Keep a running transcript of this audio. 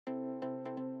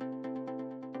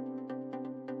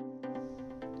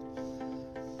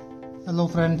Hello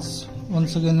friends,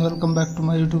 once again welcome back to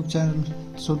my YouTube channel.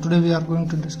 So today we are going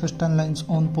to discuss 10 lines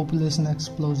on population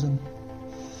explosion.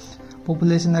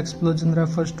 Population explosion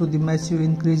refers to the massive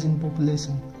increase in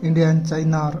population. India and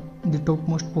China are the top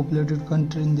most populated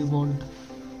country in the world.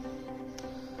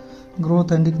 Growth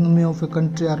and economy of a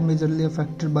country are majorly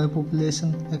affected by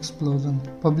population explosion.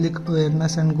 Public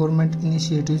awareness and government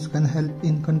initiatives can help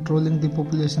in controlling the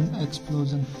population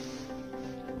explosion.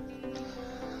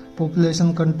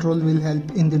 Population control will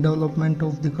help in the development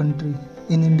of the country.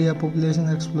 In India, population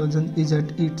explosion is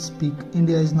at its peak.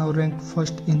 India is now ranked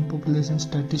first in population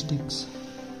statistics.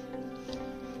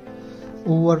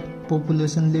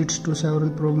 Overpopulation leads to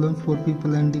several problems for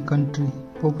people and the country.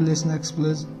 Population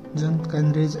explosion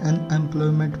can raise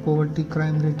unemployment, poverty,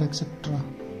 crime rate, etc.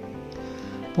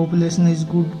 Population is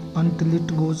good until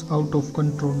it goes out of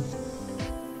control.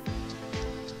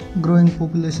 Growing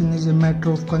population is a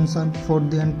matter of concern for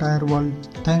the entire world.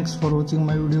 Thanks for watching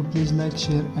my video. Please like,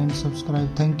 share and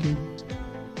subscribe. Thank you.